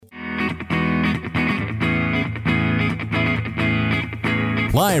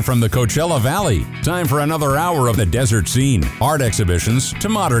live from the Coachella Valley. Time for another hour of the desert scene. Art exhibitions to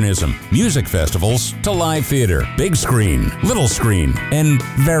modernism, music festivals to live theater, big screen, little screen, and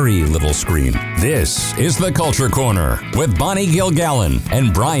very little screen. This is the Culture Corner with Bonnie Gilgallon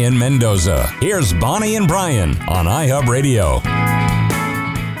and Brayan Mendoza. Here's Bonnie and Brayan on iHub Radio.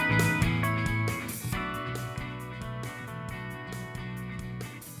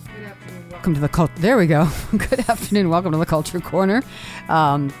 Welcome to the Culture. There we go. Good afternoon. Welcome to the Culture Corner.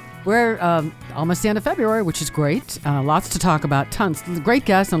 We're almost the end of February, which is great. Lots to talk about. Tons. Great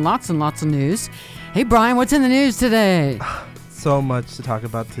guests and lots of news. Hey, Brayan, what's in the news today? So much to talk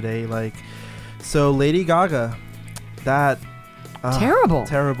about today. So Lady Gaga, that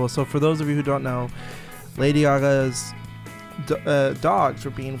terrible. So for those of you who don't know, Lady Gaga's dogs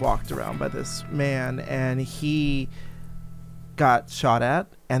were being walked around by this man, and he got shot at,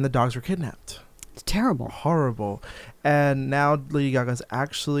 and the dogs were kidnapped. It's terrible. Horrible. And now Lady Gaga's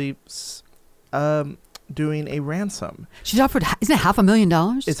actually doing a ransom. She's offered, isn't it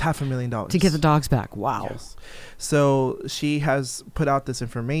 $500,000? It's $500,000. To get the dogs back. Wow. Yes. So she has put out this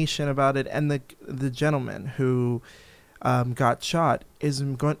information about it, and the gentleman who got shot is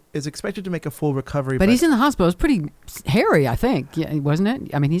expected to make a full recovery. But he's in the hospital. It's pretty hairy, I think. Yeah, wasn't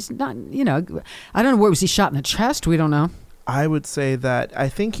it? I mean, he's not, I don't know, was he shot in the chest? We don't know. I would say that I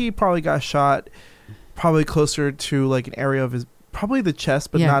think he probably got shot probably closer to like an area of his, probably the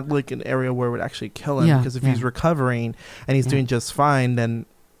chest, but not like an area where it would actually kill him. Because if he's recovering and he's doing just fine, then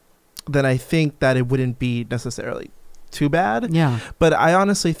I think that it wouldn't be necessarily too bad. Yeah. But I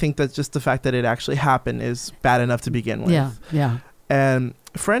honestly think that just the fact that it actually happened is bad enough to begin with. Yeah. And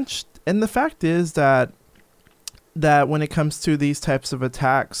the fact is that when it comes to these types of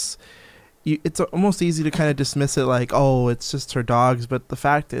attacks, it's almost easy to kind of dismiss it like, oh, it's just her dogs. But the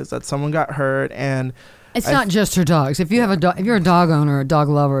fact is that someone got hurt, and it's not just her dogs. If you have if you're a dog owner, a dog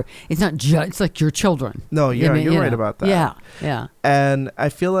lover, it's not just, it's like your children. No, you're right about that. Yeah. And I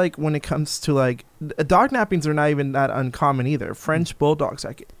feel like when it comes to like dog nappings are not even that uncommon either. French bulldogs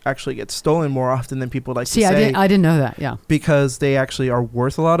actually get stolen more often than people like to say. I didn't know that. Yeah. Because they actually are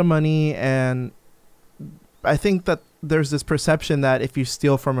worth a lot of money, and I think that there's this perception that if you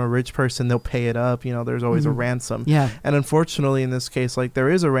steal from a rich person, they'll pay it up. There's always a ransom. Yeah. And unfortunately, in this case, like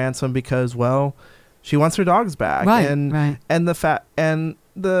there is a ransom because, well, she wants her dogs back. Right. And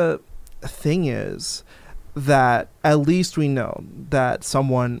the thing is that at least we know that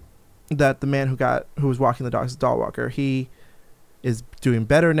the man who was walking the dogs, the dog walker, he is doing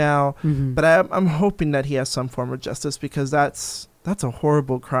better now. Mm-hmm. But I'm hoping that he has some form of justice, because that's a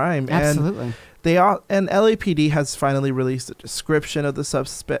horrible crime. Absolutely. And LAPD has finally released a description of the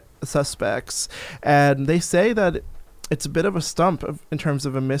suspects, and they say that it's a bit of a stump in terms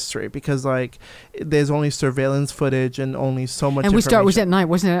of a mystery, because like there's only surveillance footage and only so much. And was at night?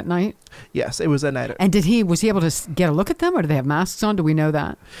 Wasn't it at night? Yes, it was at night. And was he able to get a look at them, or do they have masks on? Do we know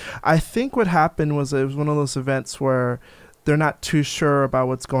that? I think what happened was it was one of those events where they're not too sure about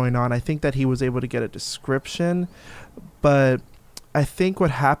what's going on. I think that he was able to get a description, but I think what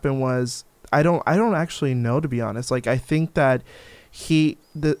happened was, I don't actually know, to be honest. Like, I think that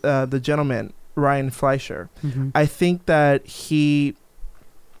the gentleman, Ryan Fleischer, I think that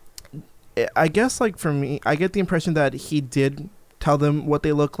I guess, like, for me, I get the impression that he did tell them what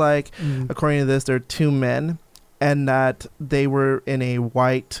they look like. According to this, they're two men, and that they were in a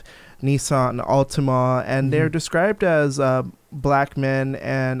white Nissan Altima, and they're described as black men,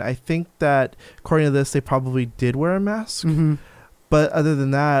 and I think that, according to this, they probably did wear a mask. But other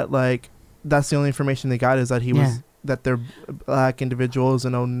than that, like, that's the only information they got, is that that they're black individuals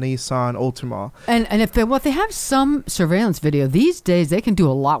in a Nissan Altima. And if they have some surveillance video these days, they can do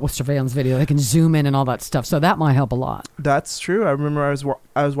a lot with surveillance video. They can zoom in and all that stuff, so that might help a lot. That's true. I remember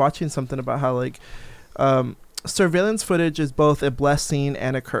I was watching something about how like surveillance footage is both a blessing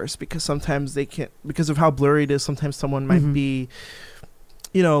and a curse, because sometimes they can't, because of how blurry it is. Sometimes someone might be,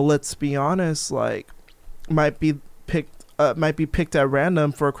 let's be honest, like might be picked at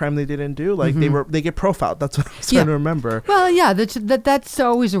random for a crime they didn't do. Like they get profiled. That's what I was trying to remember. Well, yeah, that's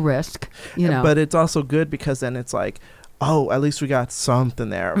always a risk, But it's also good, because then it's like, oh, at least we got something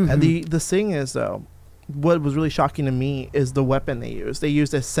there. And the thing is, though, what was really shocking to me is the weapon they used. They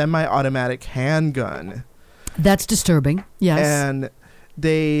used a semi-automatic handgun. That's disturbing. Yes. And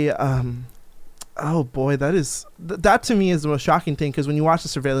they oh boy, that to me is the most shocking thing, because when you watch the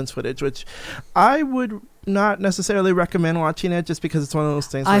surveillance footage, which I would not necessarily recommend watching it, just because it's one of those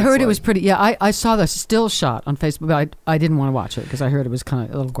things. I heard it was pretty. Yeah, I saw the still shot on Facebook, but I didn't want to watch it because I heard it was kind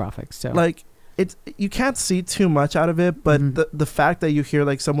of a little graphic. So like you can't see too much out of it, but the fact that you hear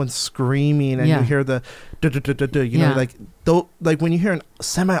like someone screaming and you hear the you know, like when you hear a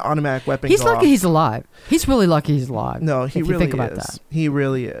semi-automatic weapon he's go lucky off, he's alive. He's really lucky he's alive. No, he really think about is. that. He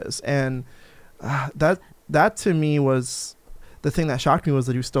really is. And that to me was the thing that shocked me, was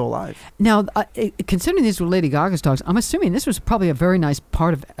that he was still alive. Now, considering these were Lady Gaga's dogs, I'm assuming this was probably a very nice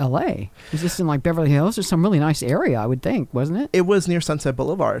part of L.A. Was this in like Beverly Hills or some really nice area, I would think, wasn't it? It was near Sunset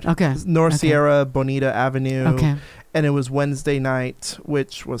Boulevard. Okay. North Sierra, Bonita Avenue. Okay. And it was Wednesday night,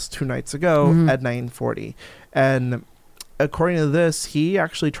 which was 2 nights ago, at 9:40. And according to this, he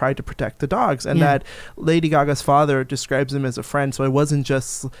actually tried to protect the dogs, and that Lady Gaga's father describes him as a friend. So it wasn't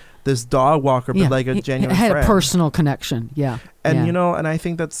just this dog walker, but like a genuine friend. Had friend. A personal connection. Yeah. And you know, and I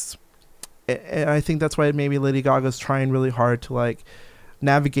think that's why maybe Lady Gaga's trying really hard to like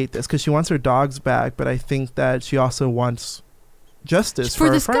navigate this, because she wants her dogs back, but I think that she also wants justice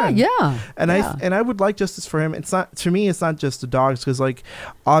for this her friend. guy. And I would like justice for him. It's not, to me, it's not just the dogs, because like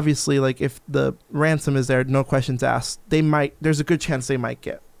obviously, like if the ransom is there, no questions asked, there's a good chance they might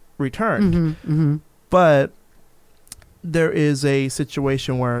get returned. But there is a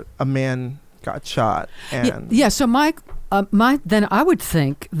situation where a man got shot, and so then I would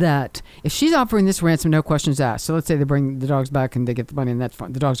think that if she's offering this ransom, no questions asked, so let's say they bring the dogs back and they get the money, and that's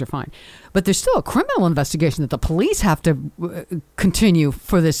fine, the dogs are fine, but there's still a criminal investigation that the police have to continue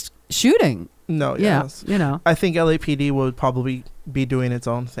for this shooting. No, yes. You know, I think LAPD would probably be doing its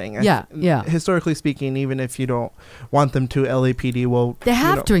own thing. Historically speaking, even if you don't want them to, LAPD will. They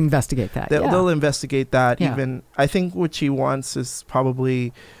have to investigate that. They'll investigate that. Even I think what she wants is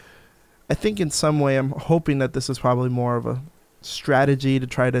probably. I think in some way, I'm hoping that this is probably more of a strategy to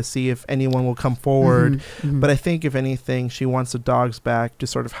try to see if anyone will come forward. But I think if anything, she wants the dogs back to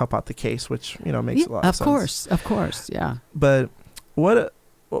sort of help out the case, which makes a lot of sense. Of course, yeah. But what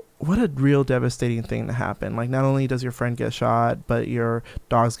a real devastating thing to happen. Like, not only does your friend get shot, but your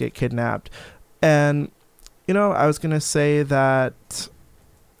dogs get kidnapped. And, I was going to say that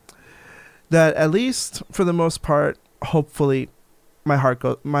at least for the most part, hopefully my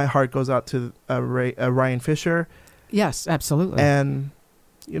heart goes out to Ryan Fisher. Yes, absolutely. And,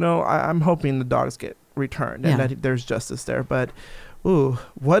 I'm hoping the dogs get returned and that there's justice there. But ooh,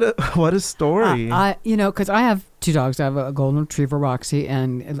 what a story. Because I have 2 dogs. I have a golden retriever, Roxy,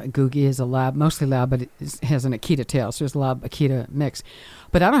 and Googie is a lab, mostly lab, but it has an Akita tail. So there's a lab-Akita mix.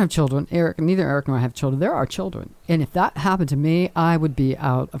 But I don't have children. Neither Eric nor I have children. There are children. And if that happened to me, I would be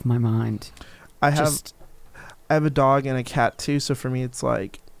out of my mind. I have a dog and a cat too. So for me, it's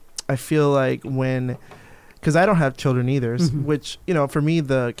like, I feel like because I don't have children either, which, for me,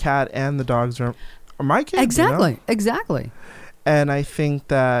 the cat and the dogs are my kids. Exactly. And I think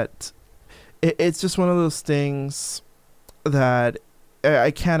that it's just one of those things that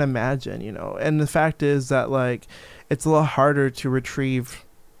I can't imagine, And the fact is that, like, it's a lot harder to retrieve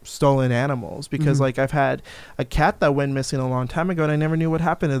stolen animals because, like, I've had a cat that went missing a long time ago, and I never knew what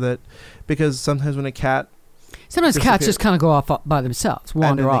happened to it, because sometimes when a cat... Sometimes cats just kind of go off by themselves,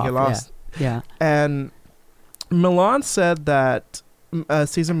 wander off. Get lost. Yeah. And Milan said that...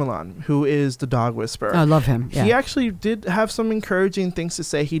 Cesar Milan, who is the dog whisperer. I love him. Yeah. He actually did have some encouraging things to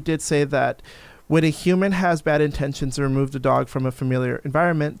say. He did say that when a human has bad intentions to remove the dog from a familiar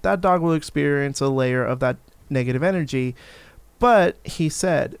environment, that dog will experience a layer of that negative energy. But he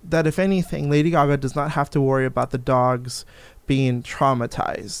said that if anything, Lady Gaga does not have to worry about the dogs being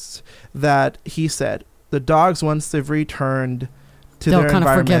traumatized. That he said the dogs, once they've returned to they'll their kind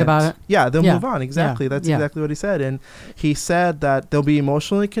of forget about it. Yeah, they'll move on. Exactly. That's exactly what he said. And he said that they'll be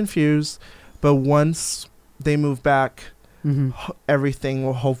emotionally confused, but once they move back, everything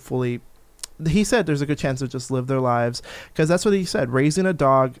will hopefully... He said there's a good chance they'll just live their lives, because that's what he said. Raising a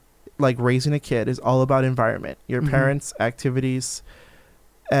dog, like raising a kid, is all about environment, your parents, activities.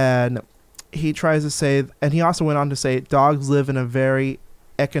 And he tries to say, and he also went on to say, dogs live in a very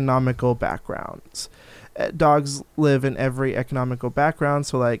economical backgrounds. Dogs live in every economical background.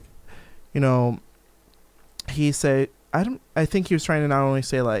 So, like, he said, I think he was trying to not only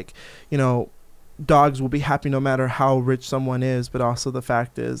say, like, dogs will be happy no matter how rich someone is, but also the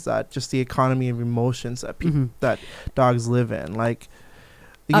fact is that just the economy of emotions that that dogs live in, like,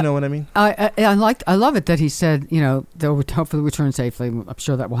 you know what I mean? I love it that he said, they'll hopefully return safely. I'm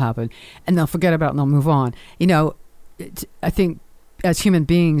sure that will happen, and they'll forget about it and they'll move on. I think as human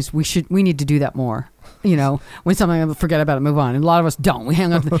beings, we need to do that more. When something, forget about it, move on. And a lot of us don't. We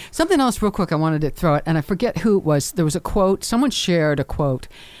hang on. Something else real quick, I wanted to throw it, and I forget who it was. There was a quote. Someone shared a quote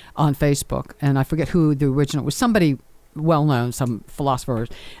on Facebook, and I forget who the original was. Somebody well-known, some philosopher,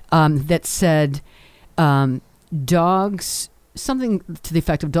 that said, dogs something to the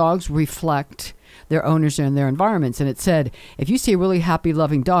effect of dogs reflect their owners and their environments. And it said, if you see a really happy,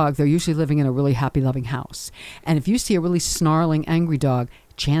 loving dog, they're usually living in a really happy, loving house. And if you see a really snarling, angry dog,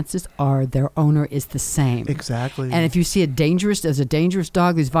 chances are their owner is the same. Exactly. And if you see there's a dangerous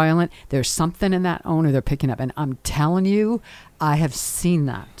dog who's violent, there's something in that owner they're picking up. And I'm telling you, I have seen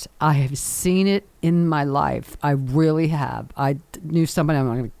that. I have seen it in my life. I really have. I knew somebody, I'm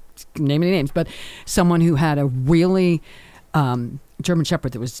not going to name any names, but someone who had a really German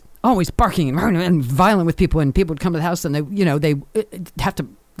Shepherd that was always barking and violent with people, and people would come to the house and they have to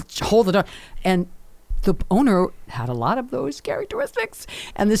hold the dog. And the owner had a lot of those characteristics.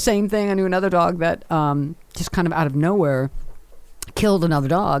 And the same thing, I knew another dog that just kind of out of nowhere killed another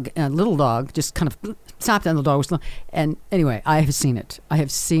dog, a little dog, just kind of stopped and the dog was. And anyway, I have seen it. I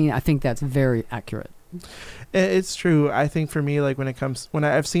think that's very accurate. It's true. I think for me, like I've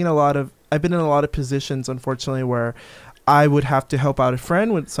been in a lot of positions, unfortunately, where I would have to help out a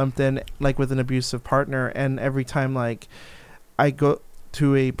friend with something, like with an abusive partner. And every time like I go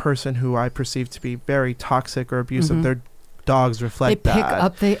to a person who I perceive to be very toxic or abusive, their dogs reflect that. They pick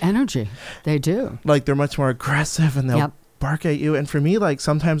up the energy. They do. Like they're much more aggressive and they'll bark at you. And for me, like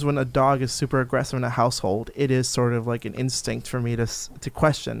sometimes when a dog is super aggressive in a household, it is sort of like an instinct for me to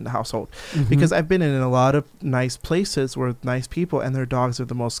question the household. Because I've been in a lot of nice places with nice people and their dogs are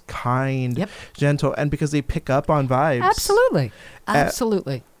the most kind, gentle, and because they pick up on vibes.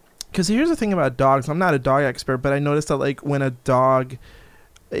 Absolutely. Because here's the thing about dogs. I'm not a dog expert, but I noticed that like when a dog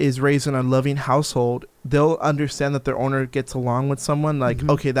is raised in a loving household, they'll understand that their owner gets along with someone. Like,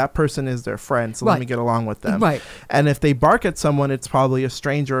 okay, that person is their friend, so let me get along with them. Right. And if they bark at someone, it's probably a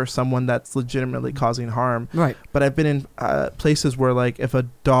stranger or someone that's legitimately causing harm. Right. But I've been in places where, like, if a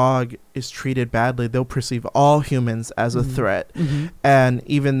dog is treated badly, they'll perceive all humans as a threat. And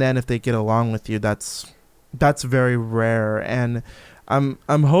even then, if they get along with you, that's very rare. And I'm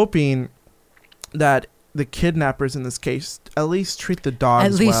hoping that the kidnappers in this case at least treat the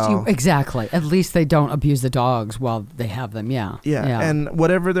dogs well. Exactly. At least they don't abuse the dogs while they have them. Yeah. And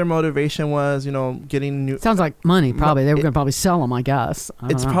whatever their motivation was, getting new. Sounds like money. Probably they were going to probably sell them. I guess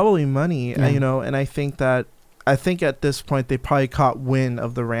it's probably money. And I think at this point they probably caught wind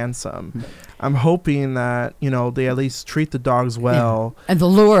of the ransom. I'm hoping that they at least treat the dogs well. And the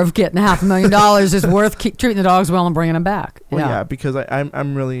lure of getting $500,000 is worth treating the dogs well and bringing them back. Well, because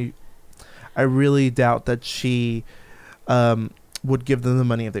I really doubt that she would give them the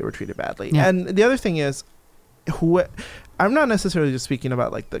money if they were treated badly. Yeah. And the other thing is, I'm not necessarily just speaking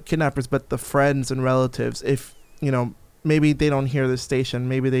about like the kidnappers, but the friends and relatives. If, maybe they don't hear this station,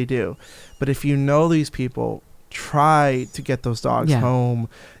 maybe they do. But if you know these people, try to get those dogs home.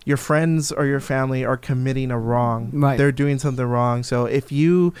 Your friends or your family are committing a wrong. Right. They're doing something wrong. So if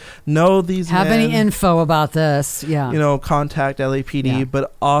you know these have any info about this, contact LAPD,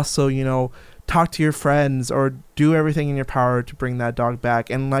 but also, talk to your friends or do everything in your power to bring that dog back.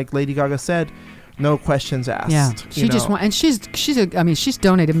 And like Lady Gaga said, no questions asked. Yeah, she just wants, and she's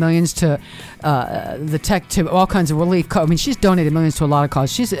donated millions to the tech, to all kinds of relief. She's donated millions to a lot of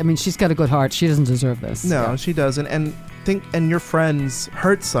causes. She's got a good heart. She doesn't deserve this. No, she doesn't. And your friends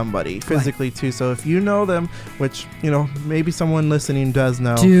hurt somebody physically too. So if you know them, which maybe someone listening does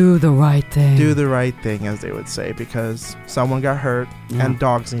know, do the right thing. Do the right thing, as they would say, because someone got hurt and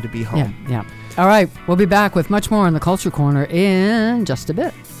dogs need to be home. Yeah. All right, we'll be back with much more in the Culture Corner in just a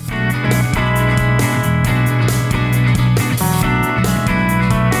bit.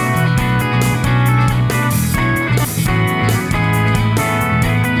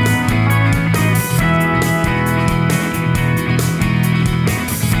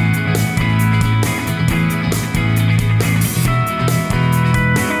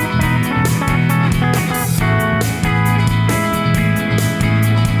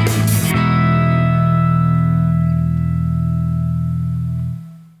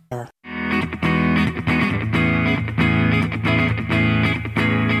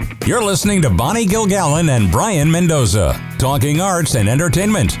 You're listening to Bonnie Gilgallon and Brayan Mendoza, talking arts and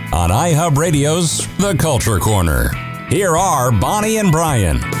entertainment on iHub Radio's The Culture Corner. Here are Bonnie and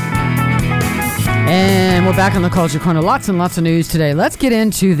Brayan. And we're back on The Culture Corner. Lots and lots of news today. Let's get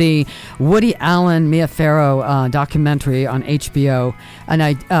into the Woody Allen, Mia Farrow documentary on HBO.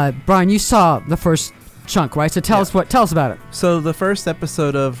 And Brayan, you saw the first chunk, right? So tell us about it. So the first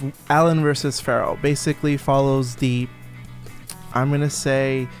episode of Allen versus Farrow basically follows the, I'm going to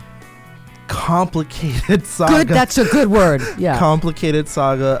say, complicated saga. Good, that's a good word. Yeah. Complicated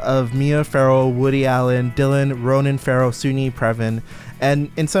saga of Mia Farrow, Woody Allen, Dylan, Ronan Farrow, Suni Previn,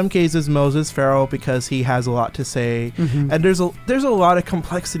 and in some cases Moses Farrow, because he has a lot to say. And there's a lot of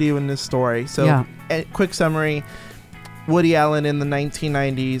complexity in this story. So quick summary, Woody Allen in the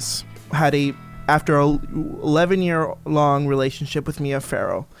 1990s had after a 11-year-long relationship with Mia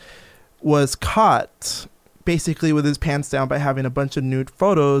Farrow, was caught basically with his pants down by having a bunch of nude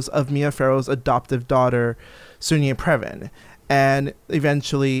photos of Mia Farrow's adoptive daughter, Sonia Previn. And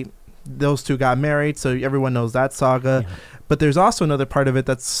eventually those two got married, so everyone knows that saga. Yeah. But there's also another part of it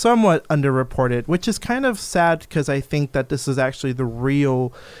that's somewhat underreported, which is kind of sad because I think that this is actually the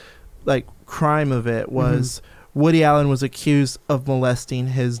real crime of it was Woody Allen was accused of molesting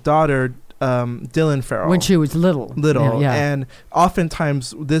his daughter, Dylan Farrow. When she was little. Yeah. And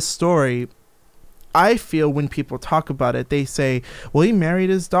oftentimes this story, I feel when people talk about it, they say, well, he married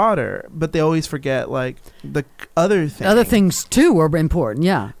his daughter, but they always forget the other things. Other things too are important.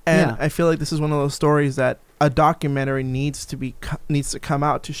 Yeah. And I feel like this is one of those stories that a documentary needs to come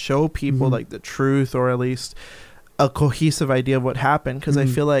out to show people the truth, or at least a cohesive idea of what happened. Because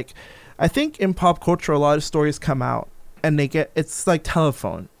I think in pop culture, a lot of stories come out and it's like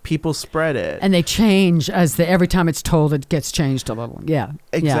telephone. People spread it. And they change every time it's told, it gets changed a little. Yeah.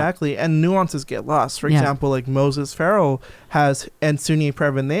 Exactly. Yeah. And nuances get lost. For example, Moses Farrow and Sonia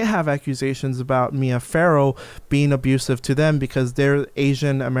Previn, they have accusations about Mia Farrow being abusive to them because they're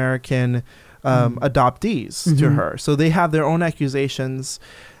Asian American adoptees to her. So they have their own accusations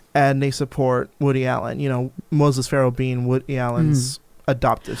and they support Woody Allen. Moses Farrow being Woody Allen's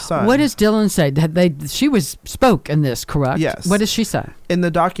adoptive son. What does Dylan say? She spoke in this, correct? Yes. What does she say? In the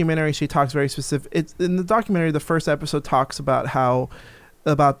documentary, she talks very specific. In the documentary, the first episode talks about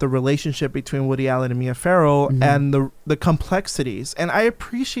the relationship between Woody Allen and Mia Farrow and the complexities. And I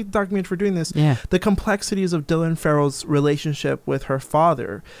appreciate the documentary for doing this. Yeah. The complexities of Dylan Farrow's relationship with her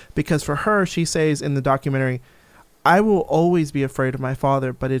father, because for her, she says in the documentary, I will always be afraid of my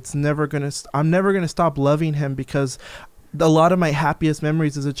father, but I'm never gonna stop loving him because a lot of my happiest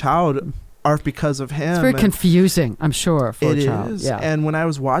memories as a child are because of him. It's very confusing, I'm sure, for a child. It is. Yeah. And when I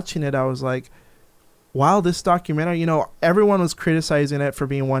was watching it, I was like, wow, this documentary, everyone was criticizing it for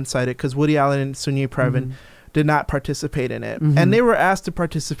being one-sided because Woody Allen and Sonia Previn did not participate in it. And they were asked to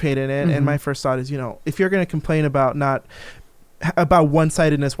participate in it. And my first thought is, if you're going to complain about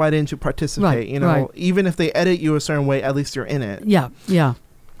one-sidedness, why didn't you participate? Right. Even if they edit you a certain way, at least you're in it. Yeah, yeah.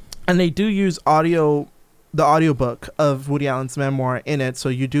 And they do use the audiobook of Woody Allen's memoir in it, so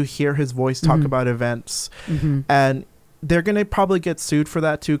you do hear his voice talk about events. And they're going to probably get sued for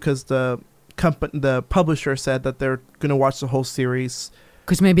that too, because the publisher said that they're going to watch the whole series.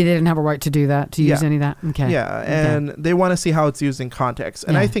 Because maybe they didn't have a right to do that, to use any of that? Okay. Yeah, and they want to see how it's used in context.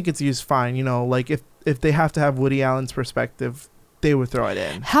 And I think it's used fine, if they have to have Woody Allen's perspective, they would throw it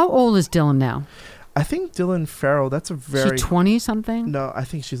in. How old is Dylan now? I think Dylan Farrow, that's a very... She's 20-something? No, I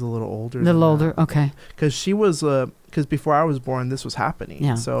think she's a little older. A little older, okay. Because she was... Because before I was born, this was happening.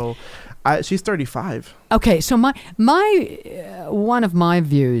 Yeah. So she's 35. Okay, so my one of my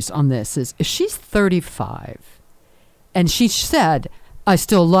views on this is if she's 35, and she said, I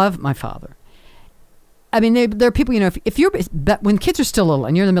still love my father. I mean, there are people, if you're, when kids are still little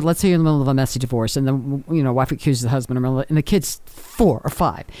and you're in the middle, let's say you're in the middle of a messy divorce and the, wife accuses the husband and the kid's 4 or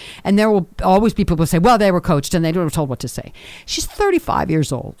 5. And there will always be people who say, well, they were coached and they were told what to say. She's 35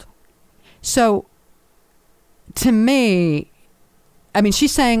 years old. So to me, I mean,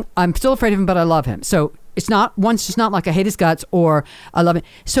 she's saying, I'm still afraid of him, but I love him. So it's not like I hate his guts or I love him.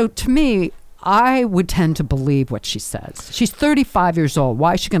 So to me, I would tend to believe what she says. She's 35 years old.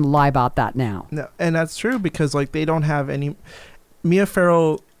 Why is she going to lie about that now? No, and that's true because they don't have any. Mia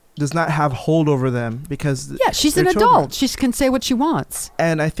Farrow does not have hold over them because she's an adult. She can say what she wants.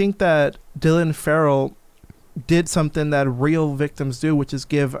 And I think that Dylan Farrow did something that real victims do, which is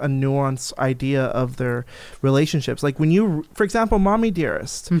give a nuanced idea of their relationships. Like when for example, Mommy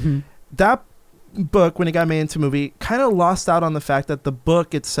Dearest, that book, when it got made into a movie, kind of lost out on the fact that the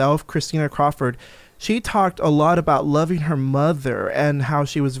book itself, Christina Crawford, she talked a lot about loving her mother and how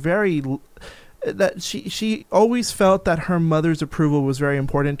she was that she always felt that her mother's approval was very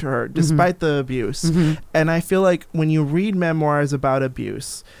important to her despite the abuse. And I feel like when you read memoirs about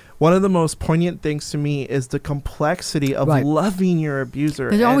abuse, one of the most poignant things to me is the complexity of loving your abuser.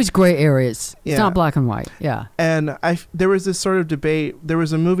 There's always gray areas. It's not black and white. Yeah. And there was this sort of debate. There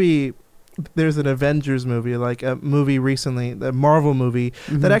was a movie, there's an Avengers movie, like a movie recently, the Marvel movie,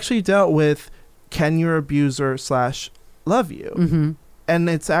 that actually dealt with, can your abuser / love you? And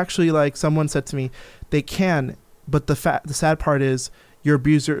it's actually like someone said to me, they can, but the sad part is your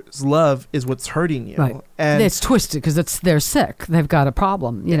abuser's love is what's hurting you. Right. And it's twisted because they're sick. They've got a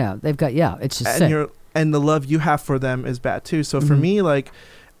problem. They've got, it's just sick. And the love you have for them is bad too. So for me,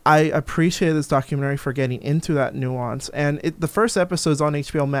 I appreciate this documentary for getting into that nuance. And the first episode is on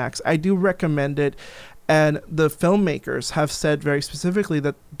HBO Max. I do recommend it. And the filmmakers have said very specifically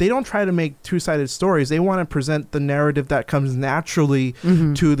that they don't try to make two-sided stories. They want to present the narrative that comes naturally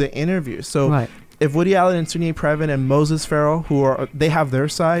to the interview. So if Woody Allen and Sidney Previn and Moses Farrow, they have their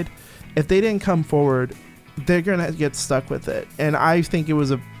side, if they didn't come forward, they're going to get stuck with it. And I think it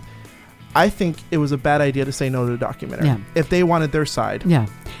was a bad idea to say no to the documentary if they wanted their side. Yeah.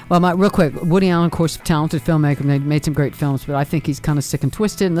 Well, real quick, Woody Allen, of course, talented filmmaker, and they made some great films, but I think he's kind of sick and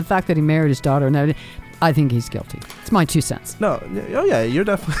twisted. And the fact that he married his daughter and everything, I think he's guilty. It's my 2 cents. No, oh yeah, you're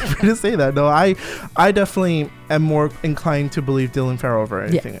definitely free to say that. No, I definitely am more inclined to believe Dylan Farrow over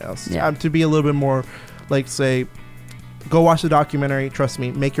anything else. Yeah. To be a little bit more, like, say, go watch the documentary. Trust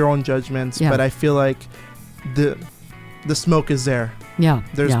me, make your own judgments. Yeah. But I feel like the smoke is there. Yeah.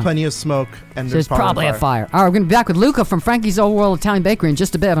 There's plenty of smoke, and there's probably a fire. All right, we're going to be back with Luca from Frankie's Old World Italian Bakery in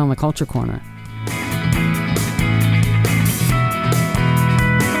just a bit on the Culture Corner.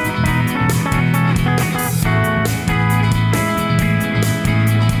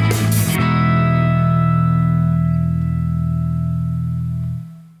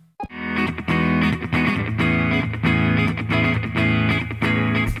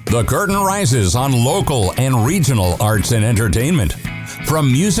 The curtain rises on local and regional arts and entertainment. From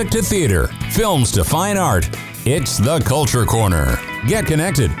music to theater, films to fine art, it's the Culture Corner. Get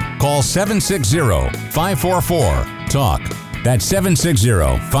connected. Call 760-544-TALK. That's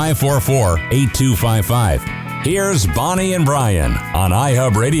 760-544-8255. Here's Bonnie and Brayan on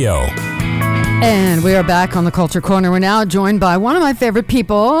iHub Radio. And we are back on the Culture Corner. We're now joined by one of my favorite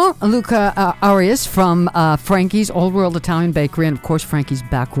people, Luca Arias from Frankie's Old World Italian Bakery, and of course Frankie's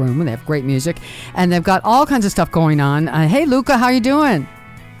Back Room. They have great music, and they've got all kinds of stuff going on. Hey, Luca, how you doing?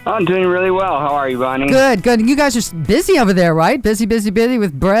 I'm doing really well. How are you, Bonnie? Good, good. You guys are busy over there, right? Busy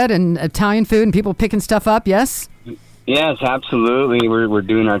with bread and Italian food and people picking stuff up. Yes. Yes, absolutely. We're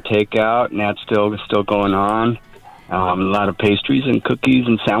doing our takeout, and that's still going on. A lot of pastries and cookies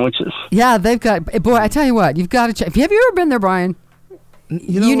and sandwiches. Yeah, they've got... Boy, I tell you what, you've got to check. Have you ever been there, Brian?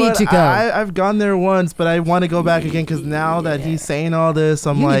 You need to go. I've gone there once, but I want to go back again because now that he's saying all this,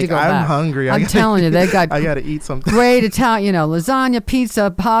 I'm hungry. I'm telling you, they've got... I got to eat something. Great Italian, lasagna, pizza,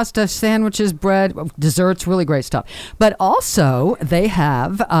 pasta, sandwiches, bread, desserts, really great stuff. But also, they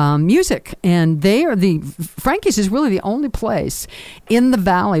have music, and Frankie's is really the only place in the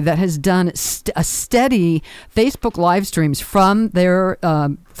Valley that has done a steady Facebook live streams from their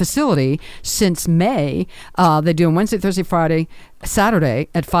facility since May. They do them Wednesday, Thursday, Friday, Saturday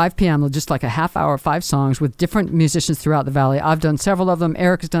at 5 p.m. Just like a half hour, 5 songs with different musicians throughout the Valley. I've done several of them.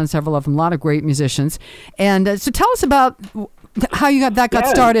 Eric has done several of them. A lot of great musicians. And so tell us about how you got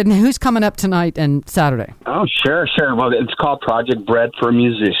started and who's coming up tonight and Saturday. Oh, sure. Well, it's called Project Bread for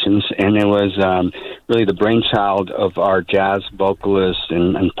Musicians, and it was really the brainchild of our jazz vocalist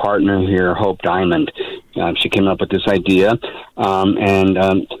and partner here, Hope Diamond. She came up with this idea,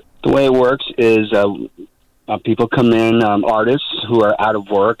 and the way it works is people come in, artists who are out of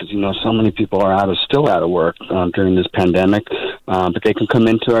work, as you know, so many people are still out of work during this pandemic, but they can come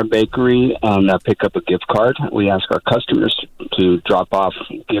into our bakery, pick up a gift card. We ask our customers to drop off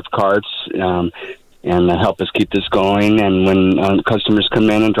gift cards and help us keep this going. And when customers come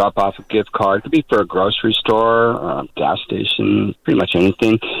in and drop off a gift card, it could be for a grocery store, gas station, pretty much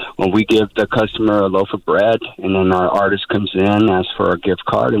anything. Well, we give the customer a loaf of bread, and then our artist comes in, asks for a gift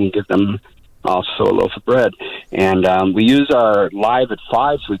card, and we give them also a loaf of bread. And we use our Live at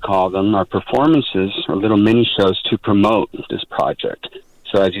Fives, we call them, our performances, or little mini shows to promote this project.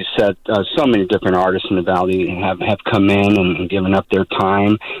 So as you said, so many different artists in the Valley have come in and given up their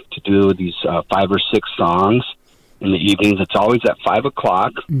time to do these 5 or 6 songs in the evenings. It's always at 5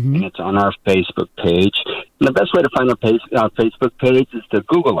 o'clock, and it's on our Facebook page. And the best way to find our Facebook page is to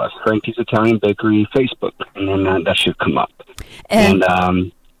Google us, Frankie's Italian Bakery Facebook, and then that should come up. And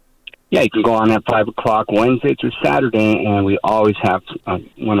you can go on at 5 o'clock Wednesday through Saturday, and we always have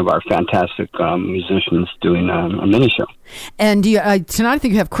one of our fantastic musicians doing a mini show. And tonight I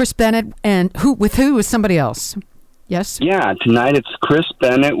think you have Chris Bennett, and who with somebody else? Yes? Yeah, tonight it's Chris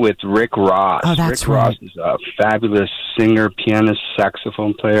Bennett with Rick Ross. Oh, that's Rick right. Ross is a fabulous singer, pianist,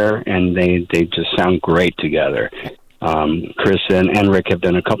 saxophone player, and they just sound great together. Chris and Rick have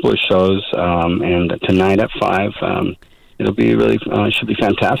done a couple of shows, and tonight at 5, it'll be really should be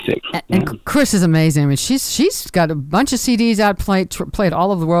fantastic. And Chris is amazing. I mean, she's got a bunch of CDs out, played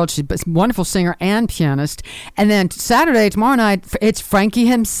all over the world. She's a wonderful singer and pianist. And then Saturday, tomorrow night, it's Frankie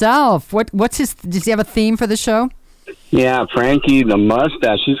himself. Does he have a theme for the show? Yeah, Frankie, the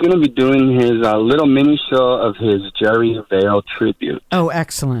mustache. He's going to be doing his little mini show of his Jerry Vale tribute. Oh,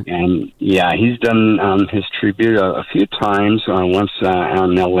 excellent. And, yeah, he's done his tribute a few times, once out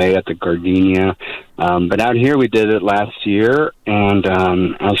in L.A. at the Gardenia. But out here we did it last year, and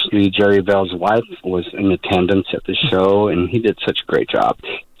actually Jerry Vale's wife was in attendance at the show, and he did such a great job.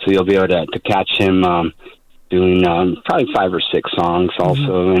 So you'll be able to catch him doing probably 5 or 6 songs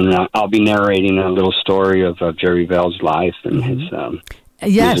also, and I'll be narrating a little story of Jerry Vale's life and his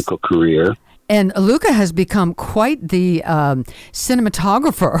musical career. And Luca has become quite the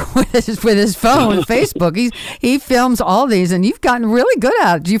cinematographer with his phone and Facebook. He films all these, and you've gotten really good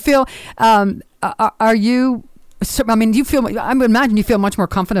at it. Do you feel? Are you? I mean, do you feel? I would imagine you feel much more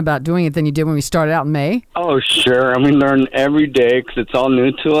confident about doing it than you did when we started out in May. Oh, sure. I mean, learn every day because it's all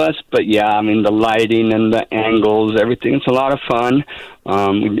new to us. But yeah, I mean, the lighting and the angles, everything. It's a lot of fun.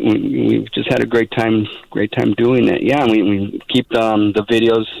 We've just had a great time doing it. Yeah, we keep the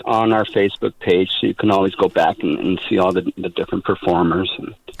videos on our Facebook page, so you can always go back and see all the different performers.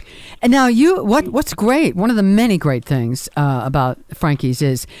 And now what's great, one of the many great things about Frankie's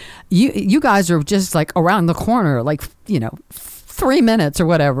is you guys are just like around the corner, like, 3 minutes or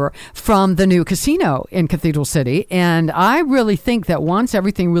whatever from the new casino in Cathedral City. And I really think that once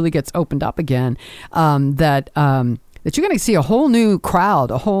everything really gets opened up again, that you're going to see a whole new crowd,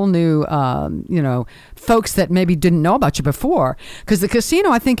 a whole new, folks that maybe didn't know about you before. Because the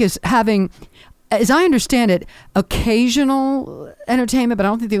casino, I think, is having, as I understand it, occasional entertainment, but I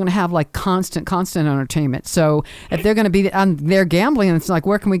don't think they're going to have like constant entertainment. So if they're going to be on there gambling, and it's like,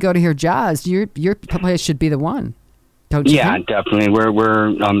 where can we go to hear jazz? Your place should be the one. Don't you think? Definitely.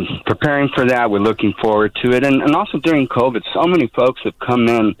 We're preparing for that. We're looking forward to it. And also during COVID, so many folks have come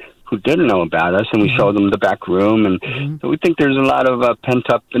in who didn't know about us, and we showed them the back room. And so we think there's a lot of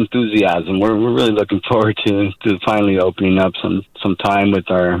pent-up enthusiasm. We're really looking forward to finally opening up some time with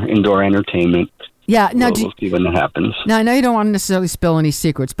our indoor entertainment. Yeah, now we'll see when that happens. Now, I know you don't want to necessarily spill any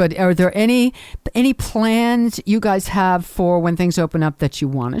secrets, but are there any plans you guys have for when things open up that you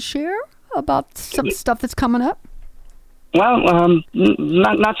want to share about some stuff that's coming up? Well,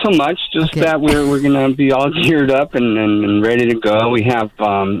 not so much. Just that we're going to be all geared up and ready to go. We have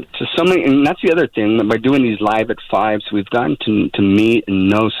just so many, and that's the other thing. By doing these live at 5s, we've gotten to meet and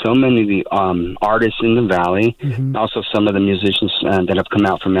know so many of the artists in the Valley, and also some of the musicians that have come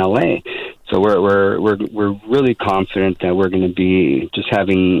out from L.A. So we're really confident that we're going to be just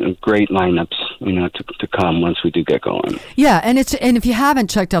having great lineups, to come once we do get going. Yeah, and if you haven't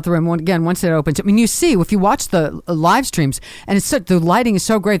checked out the room once it opens, I mean, you see if you watch the live streams, and the lighting is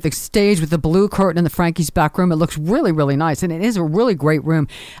so great. The stage with the blue curtain in the Frankie's back room, it looks really, really nice, and it is a really great room.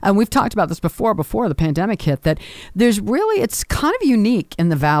 And we've talked about this before the pandemic hit, that it's kind of unique in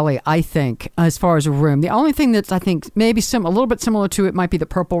the Valley, I think, as far as a room. The only thing that's I think maybe a little bit similar to it might be the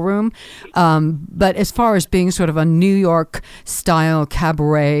Purple Room. But as far as being sort of a New York style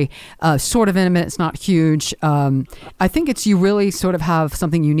cabaret, sort of intimate, it's not huge. I think you really sort of have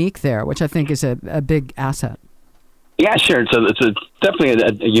something unique there, which I think is a big asset. Yeah, sure. So it's definitely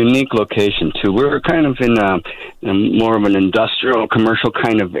a unique location too. We're kind of in more of an industrial, commercial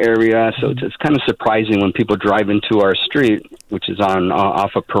kind of area. So it's kind of surprising when people drive into our street, which is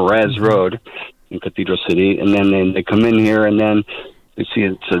off of Perez Road in Cathedral City, and then they come in here and then we see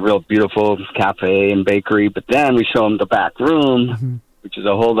it's a real beautiful cafe and bakery, but then we show them the back room, which is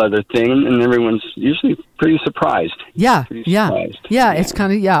a whole other thing, and everyone's usually pretty surprised. Yeah. It's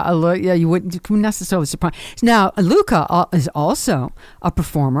kind of you wouldn't necessarily surprise. Now, Luca is also a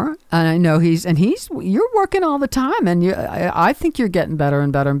performer, and I know you're working all the time, and I think you're getting better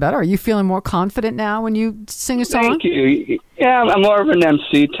and better and better. Are you feeling more confident now when you sing a song? Thank you. Yeah, I'm more of an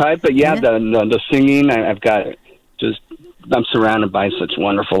MC type, but the singing, I've got I'm surrounded by such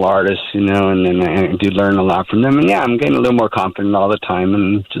wonderful artists, and I do learn a lot from them. And I'm getting a little more confident all the time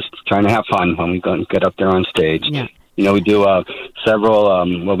and just trying to have fun when we go and get up there on stage. Yeah. We do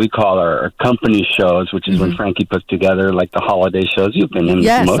several what we call our company shows, which is when Frankie puts together like the holiday shows. You've been in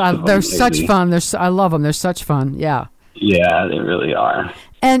most of them. They're such fun. I love them. They're such fun. Yeah. Yeah, they really are.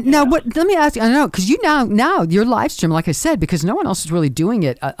 And now, let me ask you, I know, because you now your live stream, like I said, because no one else is really doing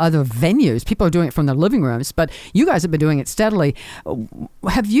it, other venues. People are doing it from their living rooms, but you guys have been doing it steadily.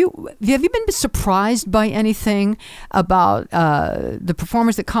 Have you been surprised by anything about the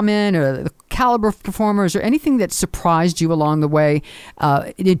performers that come in, or the caliber of performers, or anything that surprised you along the way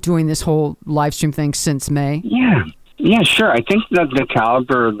doing this whole live stream thing since May? Yeah, sure. I think that the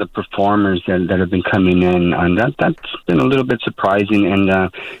caliber of the performers that have been coming in, that's been a little bit surprising.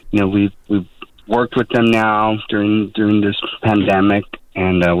 And we've worked with them now during this pandemic,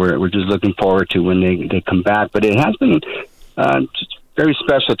 and we're just looking forward to when they come back. But it has been just very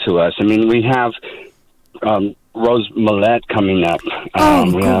special to us. I mean, we have Rose Millette coming up.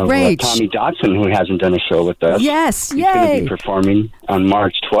 We have Tommy Dodson, who hasn't done a show with us. Yes, He's going to be performing on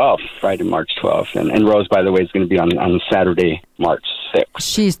March 12th, Friday, March 12th. And Rose, by the way, is going to be on Saturday, March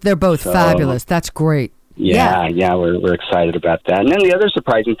 6th. They're both fabulous. That's great. Yeah, we're excited about that. And then the other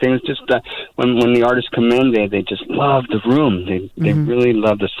surprising thing is just when the artists come in, they just love the room. They really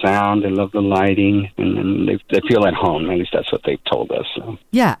love the sound. They love the lighting, and they feel at home. At least that's what they've told us. So.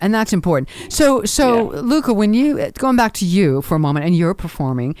 Yeah, and that's important. So Luca, when going back to you for a moment, and you're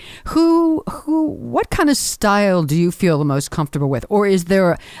performing, what kind of style do you feel the most comfortable with, or is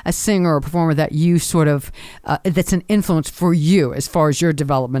there a singer or performer that you sort of that's an influence for you as far as your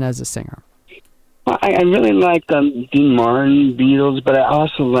development as a singer? I really like Dean Martin, Beatles, but I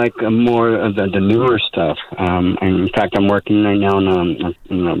also like more of the newer stuff. And in fact, I'm working right now on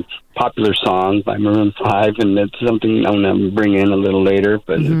a popular song by Maroon 5, and that's something I'm going to bring in a little later.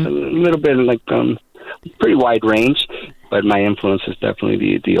 But it's a little bit like pretty wide range. But my influence is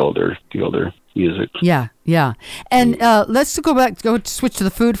definitely the older music. Yeah. And let's go switch to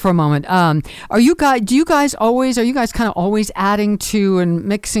the food for a moment. Are you guys kind of always adding to and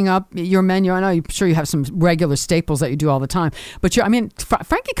mixing up your menu? I know I'm sure you have some regular staples that you do all the time, but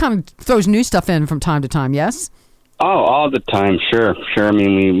Frankie kind of throws new stuff in from time to time, yes? Oh, all the time, sure. I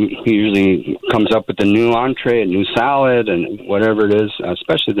mean, he usually comes up with a new entree, a new salad, and whatever it is,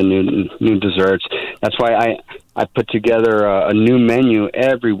 especially the new desserts. That's why I put together a new menu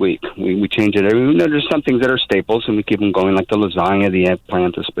every week. We change it every week. There's some things that are staples, and we keep them going, like the lasagna, the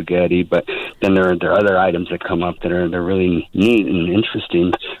eggplant, the spaghetti. But then there are other items that come up that are really neat and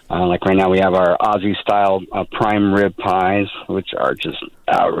interesting. Like right now, we have our Aussie-style prime rib pies, which are just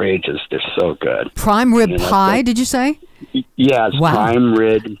outrageous. They're so good. Prime rib pie, did you say? Yeah, it's prime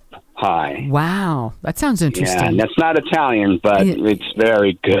rib pie. Wow, that sounds interesting. Yeah, and that's not Italian, but it's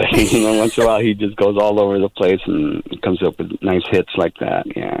very good. Once in a while, he just goes all over the place and comes up with nice hits like that.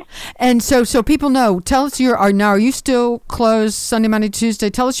 Yeah. And so people know. Tell us are you still closed Sunday, Monday, Tuesday?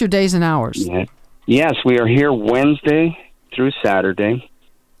 Tell us your days and hours. Yeah. Yes, we are here Wednesday through Saturday,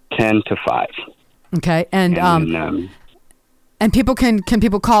 10 to 5. Okay, and people can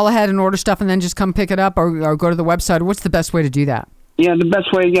people call ahead and order stuff and then just come pick it up, or go to the website? What's the best way to do that? Yeah, the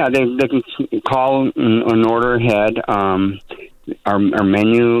best way, they can call and order ahead. Our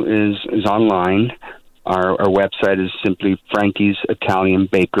menu is online. Our website is simply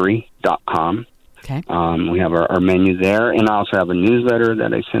frankiesitalianbakery.com. Okay. We have our menu there, and I also have a newsletter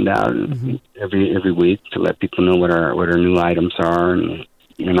that I send out every week to let people know what our new items are, and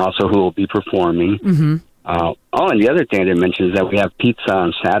also who will be performing. Mm-hmm. And the other thing I didn't mention is that we have pizza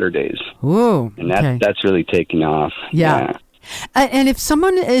on Saturdays. Ooh, and that's really taking off. Yeah. And if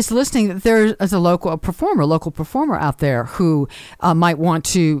someone is listening, there is a local performer out there who might want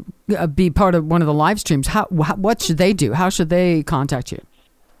to be part of one of the live streams. What should they do? How should they contact you?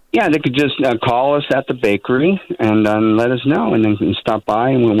 Yeah, they could just call us at the bakery and let us know, and then stop by,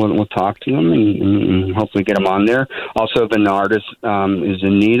 and we'll talk to them and hopefully get them on there. Also, if an artist is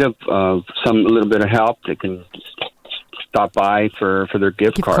in need of a little bit of help, they can stop by for their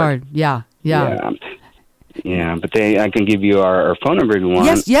gift card. Yeah. Yeah, but I can give you our phone number if you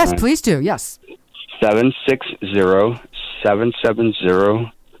want. Yes, please do. Yes.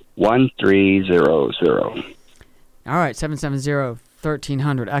 760-770-1300. All right,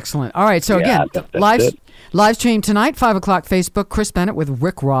 770-1300. Excellent. All right, so again, live stream tonight, 5 o'clock, Facebook, Chris Bennett with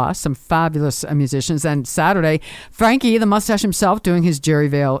Rick Ross, some fabulous musicians. And Saturday, Frankie, the mustache himself, doing his Jerry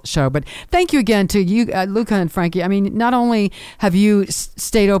Vale show. But thank you again to you, Luca and Frankie. I mean, not only have you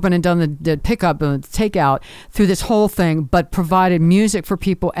stayed open and done the pickup and the takeout through this whole thing, but provided music for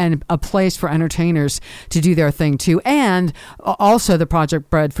people and a place for entertainers to do their thing too. And also the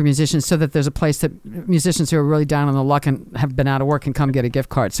Project Bread for musicians, so that there's a place that musicians who are really down on the luck and have been out of work can come get a gift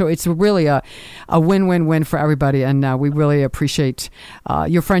card. So it's really a win-win-win for everybody, and we really appreciate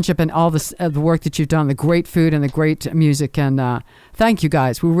your friendship and all the work that you've done, the great food and the great music, and thank you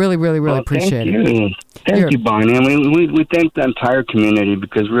guys. We really, really, really appreciate it. Thank you, Bonnie. And we thank the entire community,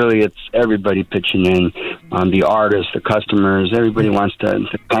 because really it's everybody pitching in, the artists, the customers, everybody wants to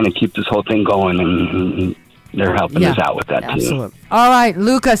kind of keep this whole thing going, and they're helping us out with that, too. Absolutely. All right,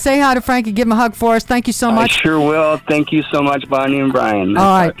 Luca, say hi to Frankie. Give him a hug for us. Thank you so much. I sure will. Thank you so much, Bonnie and Brian. All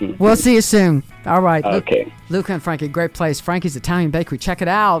right. We'll see you soon. All right. Okay. Luca and Frankie, great place. Frankie's Italian Bakery. Check it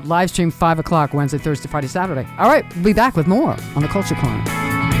out. Live stream 5 o'clock, Wednesday, Thursday, Friday, Saturday. All right. We'll be back with more on the Culture Corner.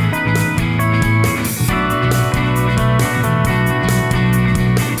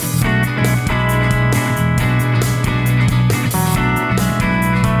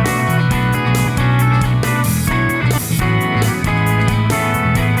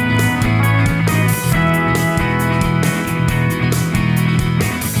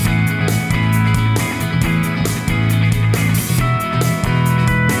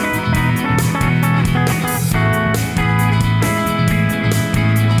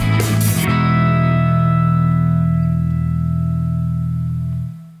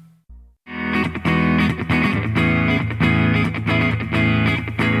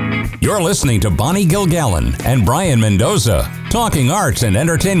 You're listening to Bonnie Gilgallon and Brayan Mendoza, talking arts and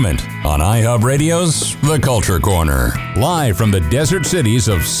entertainment on iHub Radio's The Culture Corner. Live from the desert cities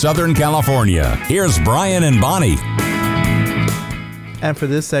of Southern California, here's Brayan and Bonnie. And for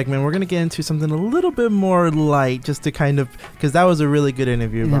this segment, we're going to get into something a little bit more light, just to kind of, because that was a really good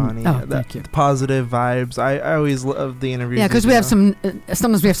interview, Bonnie. Thank you. Positive vibes. I always love the interviews. Yeah, because we have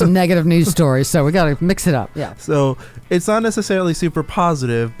sometimes we have some negative news stories, so we got to mix it up. Yeah. So it's not necessarily super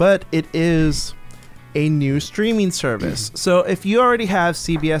positive, but it is a new streaming service. So if you already have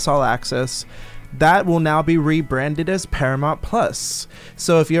CBS All Access, that will now be rebranded as Paramount Plus.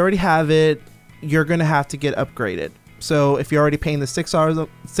 So if you already have it, you're going to have to get upgraded. So if you're already paying the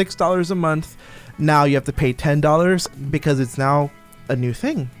 $6 a month, now you have to pay $10 because it's now a new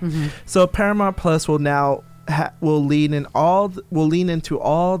thing. Mm-hmm. So Paramount Plus will now will lean into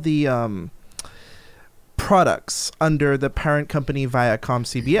all the products under the parent company Viacom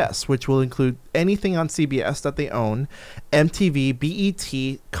CBS, which will include anything on CBS that they own, MTV,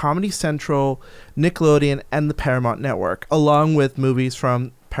 BET, Comedy Central, Nickelodeon, and the Paramount Network, along with movies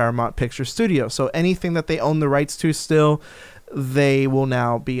from Paramount Picture Studio. So anything that they own the rights to still, they will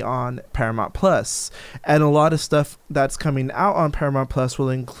now be on Paramount Plus. And a lot of stuff that's coming out on Paramount Plus will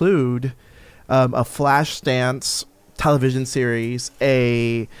include a Flashdance television series,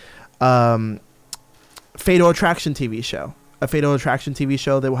 a Fatal Attraction TV show.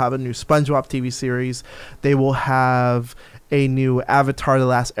 They will have a new SpongeBob TV series. They will have a new Avatar: The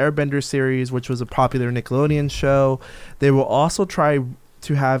Last Airbender series, which was a popular Nickelodeon show. They will also try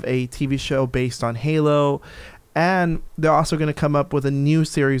to have a TV show based on Halo, and they're also going to come up with a new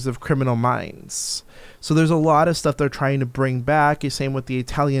series of Criminal Minds. So there's a lot of stuff they're trying to bring back. Same with the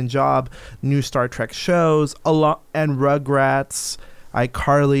Italian Job, new Star Trek shows, and Rugrats,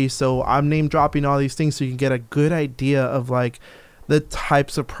 iCarly. So I'm name dropping all these things so you can get a good idea of like the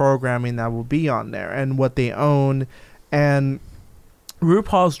types of programming that will be on there and what they own. And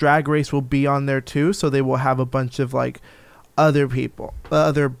RuPaul's Drag Race will be on there too, so they will have a bunch of like other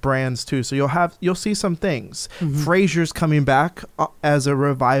brands too. So you'll see some things. Mm-hmm. Frasier's coming back as a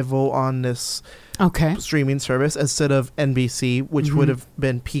revival on this streaming service instead of NBC, which mm-hmm. would have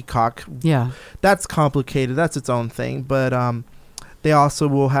been Peacock. Yeah, that's complicated. That's its own thing. But they also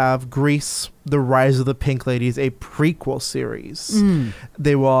will have Grease, The Rise of the Pink Ladies, a prequel series. Mm.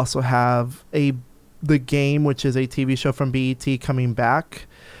 They will also have The Game, which is a TV show from BET, coming back.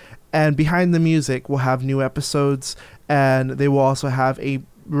 And Behind the Music will have new episodes, and they will also have a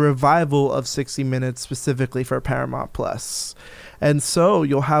revival of 60 Minutes specifically for Paramount Plus. And so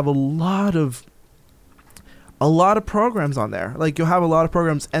you'll have a lot of programs on there. Like you'll have a lot of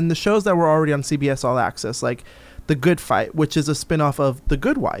programs, and the shows that were already on CBS All Access, like The Good Fight, which is a spinoff of The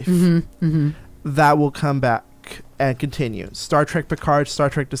Good Wife, mm-hmm, mm-hmm. that will come back and continue. Star Trek Picard, Star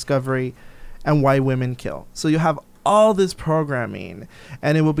Trek Discovery, and Why Women Kill. So you'll have all this programming,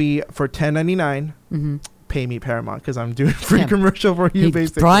 and it will be for $10.99. Mm-hmm. Pay me, Paramount, because I'm doing free commercial for you,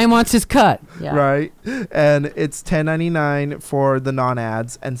 basically. Brian wants his cut. Yeah. Right? And it's $10.99 for the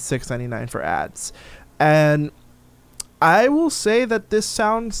non-ads and $6.99 for ads. And I will say that this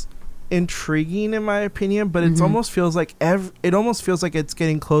sounds intriguing in my opinion, but mm-hmm. it almost feels like it's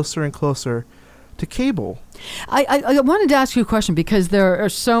getting closer and closer to cable. I wanted to ask you a question because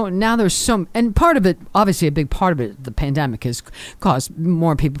there's some, and part of it, obviously a big part of it, the pandemic has caused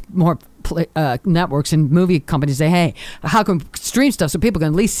more people, networks and movie companies say, hey, how can stream stuff so people can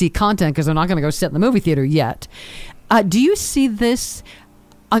at least see content because they're not going to go sit in the movie theater yet. Do you see this?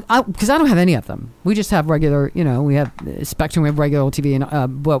 Because I don't have any of them. We just have regular, we have Spectrum, we have regular TV,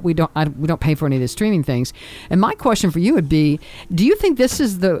 and but we don't pay for any of the streaming things. And my question for you would be, do you think this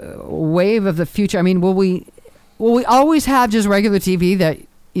is the wave of the future? I mean, will we always have just regular TV that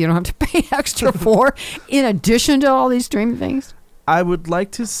you don't have to pay extra for in addition to all these streaming things? I would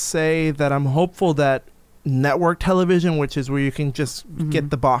like to say that I'm hopeful that network television, which is where you can just mm-hmm. get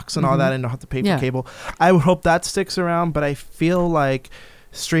the box and mm-hmm. all that and don't have to pay for cable, I would hope that sticks around, but I feel like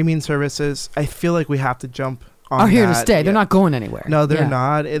streaming services, I feel like we have to jump on are here that. To stay. Yeah. They're not going anywhere. No, they're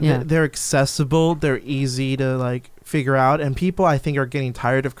not. They're accessible. They're easy to like figure out, and people I think are getting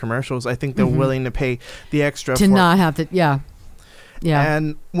tired of commercials. I think they're mm-hmm. willing to pay the extra to not have to. Yeah.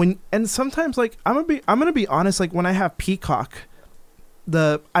 And sometimes like I'm gonna be honest. Like when I have Peacock,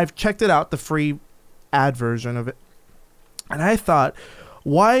 I've checked it out, the free ad version of it, and I thought,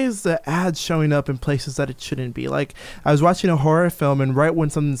 why is the ad showing up in places that it shouldn't be? Like, I was watching a horror film, and right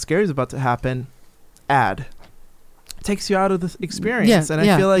when something scary is about to happen, ad. It takes you out of the experience.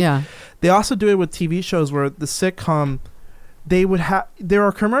 I feel like they also do it with TV shows where the sitcom they would have, there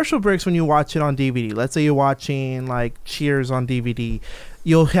are commercial breaks when you watch it on DVD. Let's say you're watching like Cheers on DVD.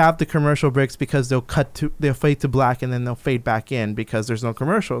 You'll have the commercial breaks because they'll fade to black and then they'll fade back in because there's no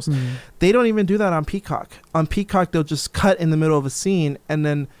commercials. They don't even do that on Peacock. On Peacock, they'll just cut in the middle of a scene, and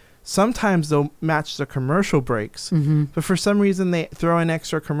then sometimes they'll match the commercial breaks. But for some reason, they throw in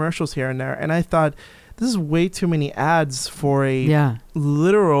extra commercials here and there. And I thought, this is way too many ads for a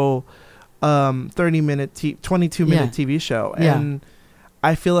literal 22-minute TV show. And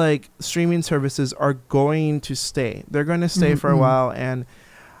I feel like streaming services are going to stay. They're going to stay for a while, and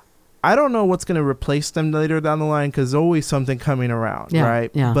I don't know what's going to replace them later down the line, because there's always something coming around,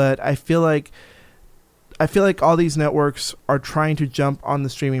 right? But I feel like all these networks are trying to jump on the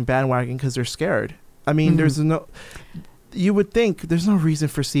streaming bandwagon because they're scared. I mean, you would think there's no reason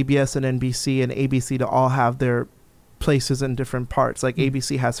for CBS and NBC and ABC to all have their places in different parts. Like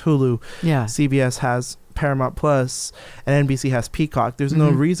ABC has Hulu, CBS has Paramount Plus, and NBC has Peacock. There's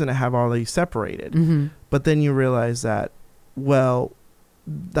no reason to have all these separated. But then you realize that, well,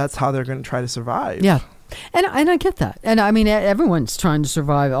 that's how they're going to try to survive. Yeah. And I get that. And I mean, everyone's trying to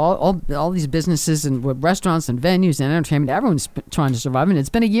survive. All these businesses and restaurants and venues and entertainment, everyone's trying to survive. And it's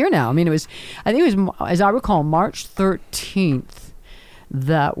been a year now. I mean, I think it was, as I recall, March 13th.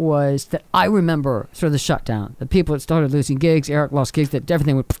 That I remember sort of the shutdown. The people that started losing gigs, Eric lost gigs, that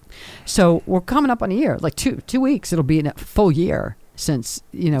everything would. So we're coming up on a year, like two weeks. It'll be a full year since,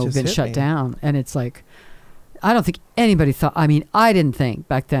 we've been shut down. And it's like, I don't think anybody thought, I mean, I didn't think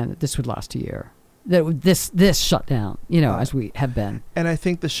back then that this would last a year. That this shutdown, as we have been. And I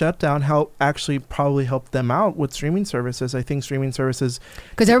think the shutdown probably helped them out with streaming services. I think streaming services,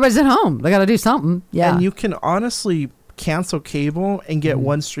 because everybody's at home, they got to do something. Yeah, and you can honestly cancel cable and get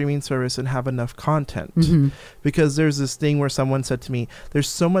one streaming service and have enough content. Because there's this thing where someone said to me, there's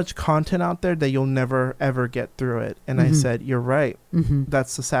so much content out there that you'll never ever get through it. And I said, you're right.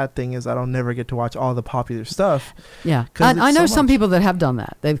 That's the sad thing, is I don't never get to watch all the popular stuff. Yeah. I know some people that have done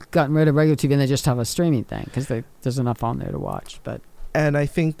that. They've gotten rid of regular TV and they just have a streaming thing because there's enough on there to watch. And I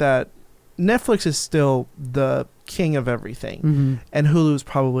think that Netflix is still the king of everything. And Hulu is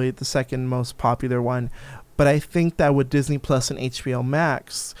probably the second most popular one. But I think that with Disney Plus and HBO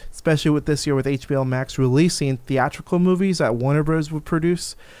Max, especially with this year with HBO Max releasing theatrical movies that Warner Bros. Would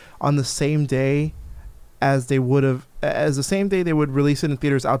produce on the same day as they would release it in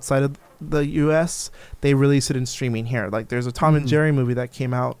theaters outside of the U.S., they release it in streaming here. Like there's a Tom and Jerry movie that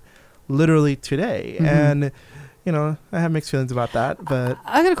came out literally today. And, I have mixed feelings about that. But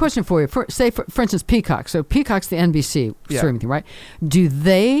I got a question for you. For instance, Peacock. So Peacock's the NBC streaming thing, right? Do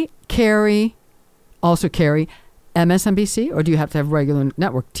they also carry MSNBC, or do you have to have regular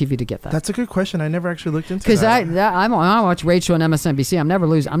network TV to get that? That's a good question. I never actually looked into that. Because I watch Rachel on MSNBC. I'm never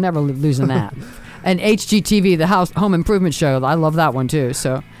losing that. And HGTV, the home improvement show, I love that one too.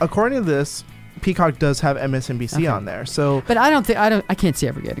 So according to this, Peacock does have MSNBC on there. So, but I can't see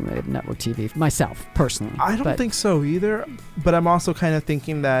ever getting rid of network TV myself personally. I don't think so either. But I'm also kind of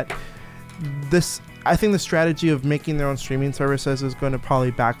thinking that I think the strategy of making their own streaming services is going to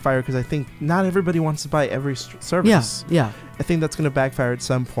probably backfire, because I think not everybody wants to buy every service. Yeah. I think that's going to backfire at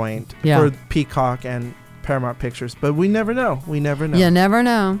some point for Peacock and Paramount Pictures, but we never know. You never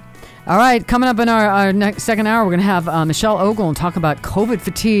know. All right, coming up in our next second hour, we're going to have Michelle Ogle and talk about COVID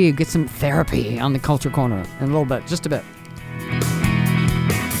fatigue, get some therapy on the Culture Corner in a little bit, just a bit.